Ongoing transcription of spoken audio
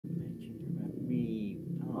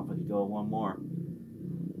know if I could go one more.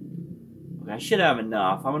 Okay, I should have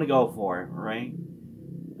enough. I'm gonna go for it, right?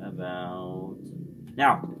 About...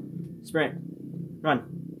 Now! Sprint! Run!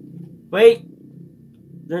 Wait!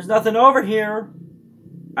 There's nothing over here!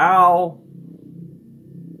 Ow!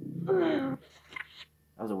 That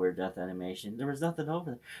was a weird death animation. There was nothing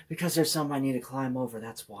over there. Because there's something I need to climb over.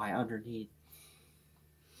 That's why, underneath.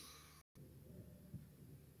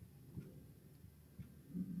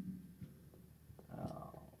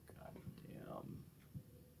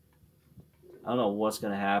 I don't know what's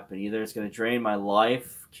going to happen. Either it's going to drain my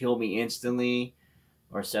life, kill me instantly,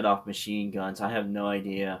 or set off machine guns. I have no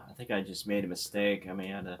idea. I think I just made a mistake. I may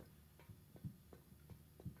have to...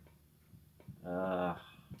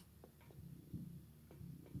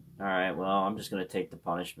 Alright, well, I'm just going to take the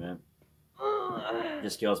punishment.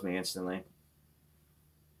 Just kills me instantly.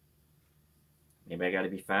 Maybe I got to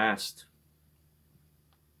be fast.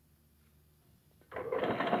 Okay,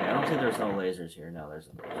 I don't think there's no lasers here. No, there's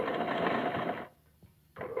no lasers.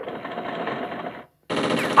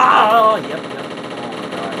 Oh, yep. Oh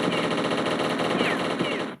my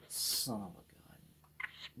god. Son of a gun.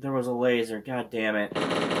 There was a laser. God damn it.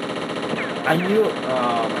 I knew...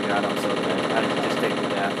 Oh my god, I'm so dead. I didn't just take the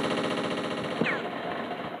death.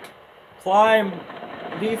 Climb!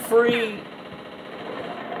 Be free!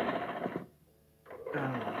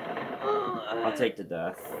 I'll take the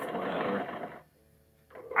death. Whatever.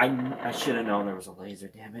 I should have known there was a laser,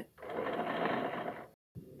 damn it.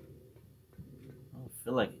 I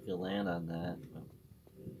feel like I could land on that.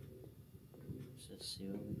 Let's just see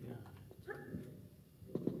what we got.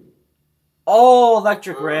 Oh,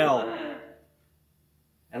 electric rail!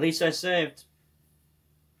 At least I saved.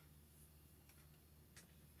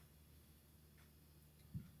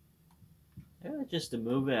 Yeah, just to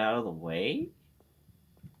move it out of the way?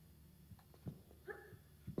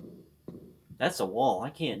 That's a wall. I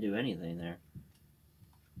can't do anything there.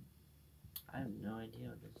 I have no idea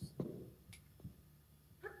what this is.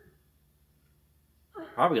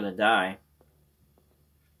 Probably gonna die.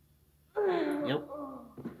 Yep.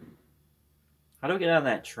 How do we get out of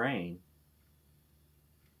that train?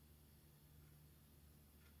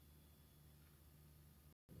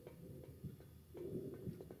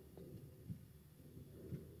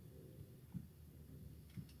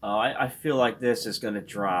 Oh, I feel like this is gonna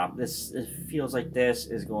drop. It feels like this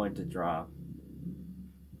is going to drop.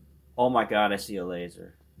 Oh my god, I see a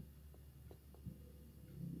laser.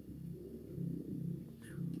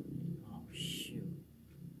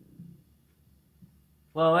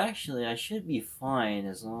 Well, actually, I should be fine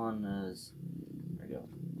as long as... There we go.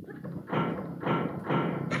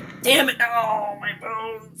 Damn it! Oh, my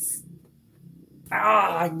bones!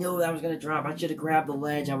 Ah, I knew that was going to drop. I should have grabbed the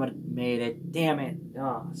ledge. I would have made it. Damn it.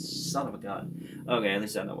 Oh, son of a gun. Okay, at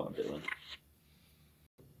least I know what I'm doing.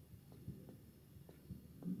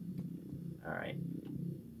 Alright.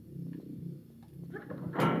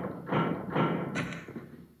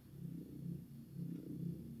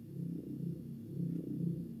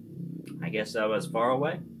 I guess I was far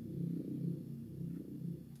away.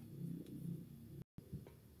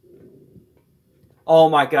 Oh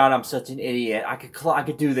my god, I'm such an idiot. I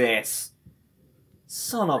could do this.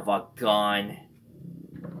 Son of a gun.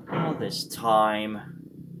 All this time.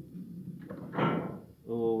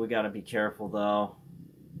 Ooh, we gotta be careful though.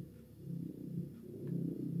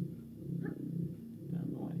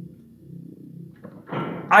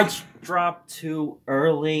 I dropped too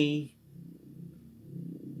early.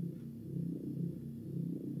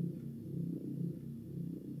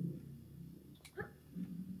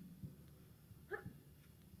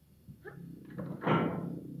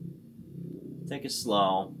 Take it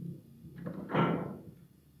slow.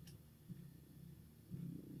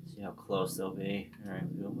 See how close they'll be. Alright,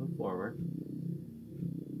 we'll move forward.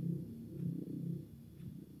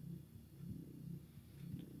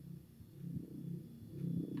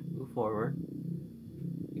 Move forward.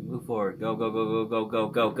 You move forward. Go, go, go, go, go, go,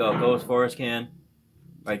 go, go. Go as far as can.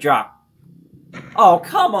 Right, drop. Oh,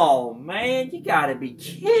 come on, man. You gotta be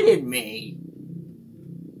kidding me.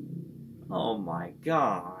 Oh my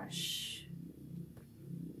gosh.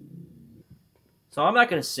 So I'm not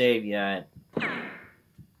going to save yet.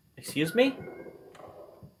 Excuse me?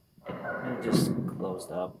 It just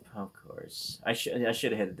closed up, of course. I should have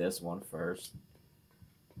hit this one first.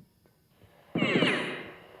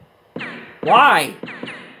 Why?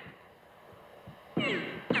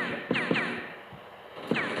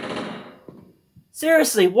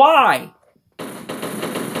 Seriously, why?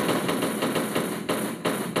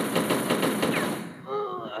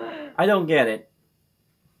 I don't get it.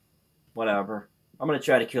 Whatever. I'm gonna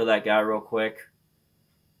try to kill that guy real quick.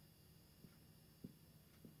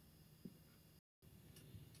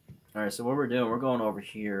 Alright, so what we're doing, we're going over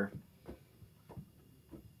here.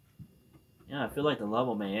 Yeah, I feel like the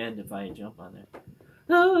level may end if I jump on there.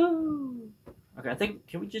 Oh! Okay, I think,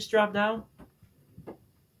 can we just drop down?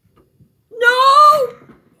 No!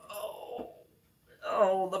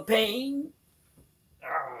 Oh, the pain.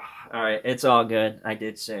 Alright, it's all good. I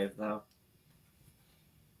did save, though.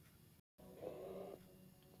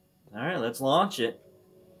 Alright, let's launch it.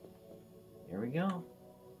 Here we go.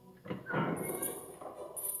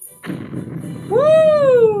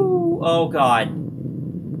 Woo! Oh, God.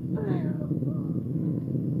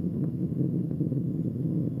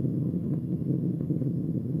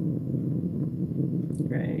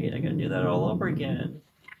 Great, I gotta do that all over again.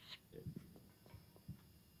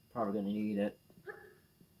 Probably gonna need it.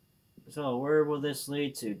 So, where will this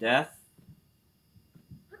lead to? Death?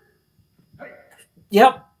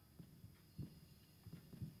 Yep!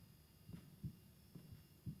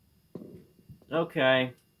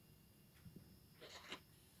 Okay.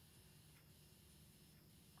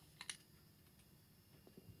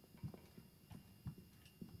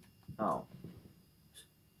 Oh.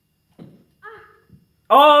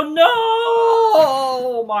 Oh no!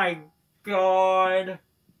 Oh my God!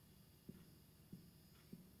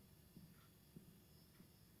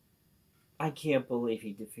 I can't believe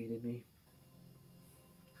he defeated me.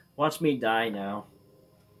 Watch me die now.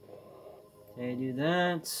 Okay, do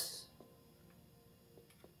that.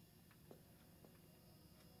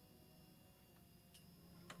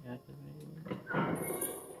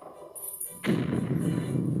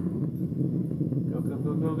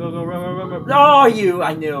 Go, run. Oh, you!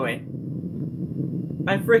 I knew it.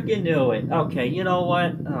 I freaking knew it. Okay, you know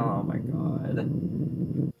what? Oh my God.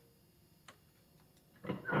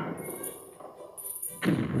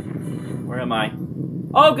 Where am I?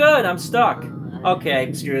 Oh, good, I'm stuck.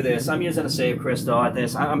 Okay, screw this. I'm using a save crystal at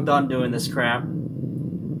this. I'm done doing this crap.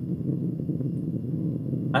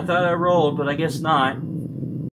 I thought I rolled, but I guess not.